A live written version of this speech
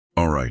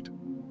right,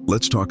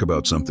 let's talk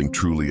about something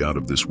truly out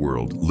of this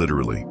world,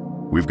 literally.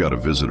 We've got a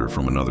visitor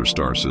from another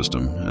star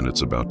system, and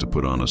it's about to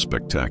put on a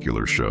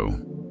spectacular show.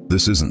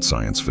 This isn't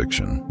science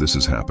fiction, this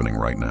is happening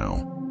right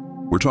now.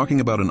 We're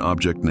talking about an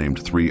object named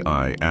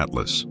 3I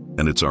Atlas,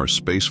 and it's our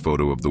space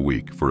photo of the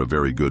week for a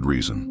very good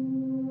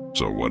reason.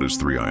 So what is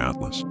 3I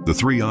Atlas? The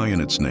 3I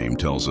in its name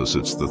tells us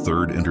it's the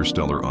third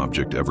interstellar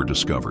object ever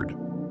discovered.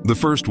 The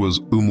first was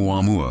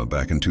Oumuamua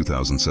back in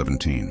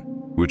 2017,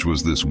 which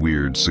was this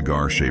weird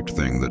cigar-shaped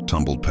thing that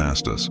tumbled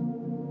past us.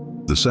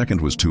 The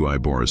second was 2I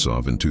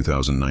Borisov in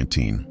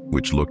 2019,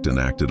 which looked and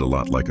acted a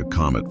lot like a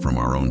comet from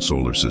our own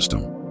solar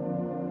system.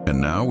 And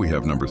now we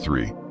have number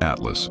 3,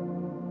 Atlas.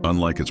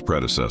 Unlike its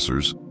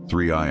predecessors,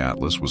 3I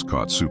Atlas was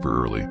caught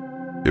super early.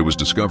 It was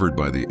discovered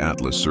by the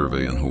Atlas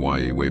survey in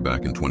Hawaii way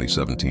back in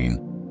 2017,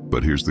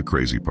 but here's the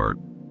crazy part.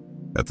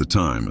 At the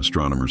time,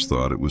 astronomers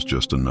thought it was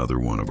just another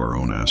one of our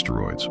own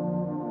asteroids.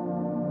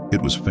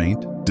 It was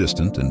faint,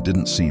 distant, and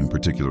didn't seem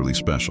particularly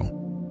special.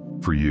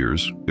 For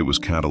years, it was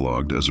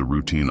cataloged as a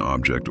routine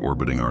object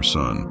orbiting our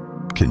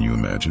sun. Can you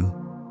imagine?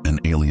 An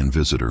alien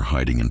visitor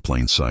hiding in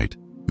plain sight,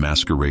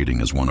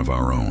 masquerading as one of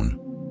our own.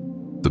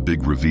 The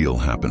big reveal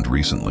happened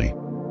recently.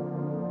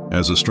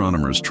 As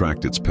astronomers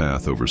tracked its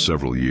path over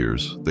several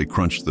years, they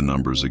crunched the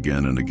numbers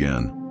again and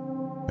again.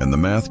 And the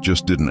math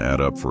just didn't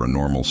add up for a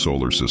normal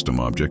solar system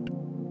object.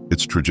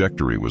 Its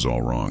trajectory was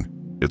all wrong.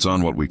 It's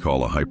on what we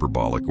call a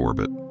hyperbolic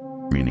orbit,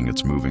 meaning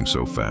it's moving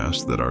so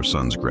fast that our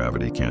sun's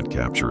gravity can't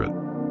capture it.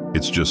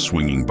 It's just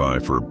swinging by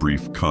for a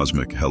brief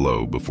cosmic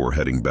hello before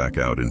heading back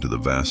out into the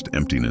vast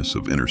emptiness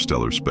of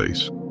interstellar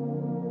space.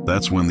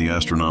 That's when the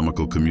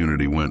astronomical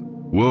community went,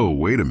 "Whoa,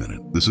 wait a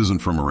minute, this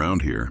isn't from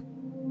around here."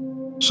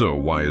 So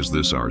why is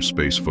this our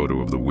space photo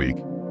of the week,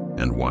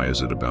 and why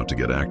is it about to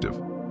get active?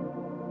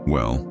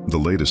 Well, the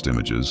latest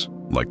images,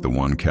 like the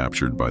one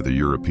captured by the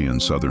European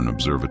Southern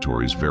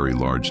Observatory's Very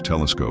Large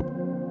Telescope,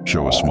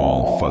 show a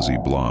small, fuzzy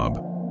blob.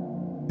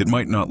 It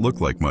might not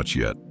look like much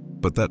yet,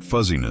 but that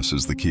fuzziness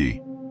is the key.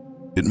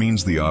 It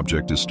means the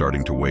object is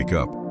starting to wake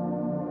up.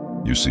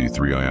 You see,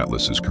 3I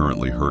Atlas is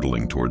currently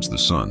hurtling towards the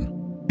sun.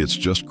 It's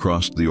just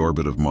crossed the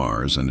orbit of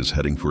Mars and is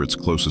heading for its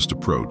closest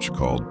approach,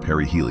 called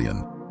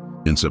perihelion,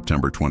 in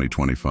September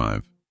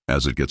 2025.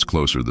 As it gets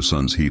closer, the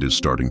sun's heat is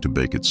starting to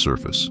bake its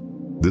surface.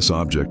 This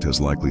object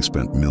has likely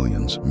spent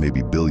millions,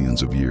 maybe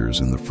billions of years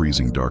in the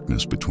freezing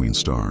darkness between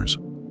stars.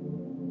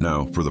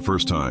 Now, for the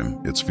first time,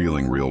 it's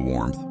feeling real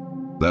warmth.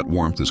 That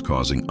warmth is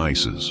causing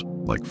ices,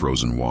 like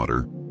frozen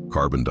water,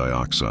 carbon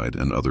dioxide,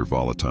 and other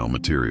volatile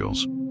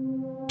materials,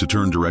 to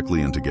turn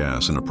directly into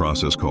gas in a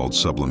process called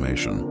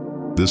sublimation.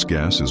 This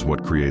gas is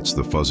what creates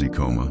the fuzzy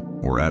coma,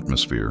 or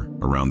atmosphere,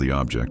 around the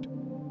object,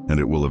 and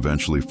it will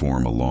eventually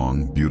form a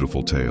long,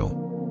 beautiful tail.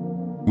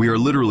 We are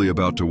literally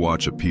about to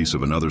watch a piece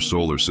of another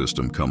solar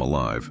system come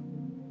alive.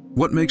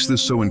 What makes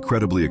this so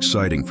incredibly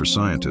exciting for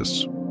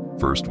scientists?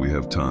 First, we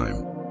have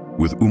time.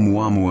 With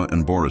Oumuamua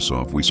and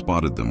Borisov, we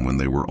spotted them when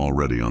they were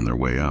already on their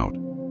way out.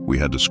 We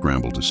had to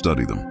scramble to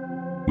study them.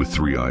 With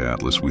 3I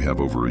Atlas, we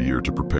have over a year to prepare.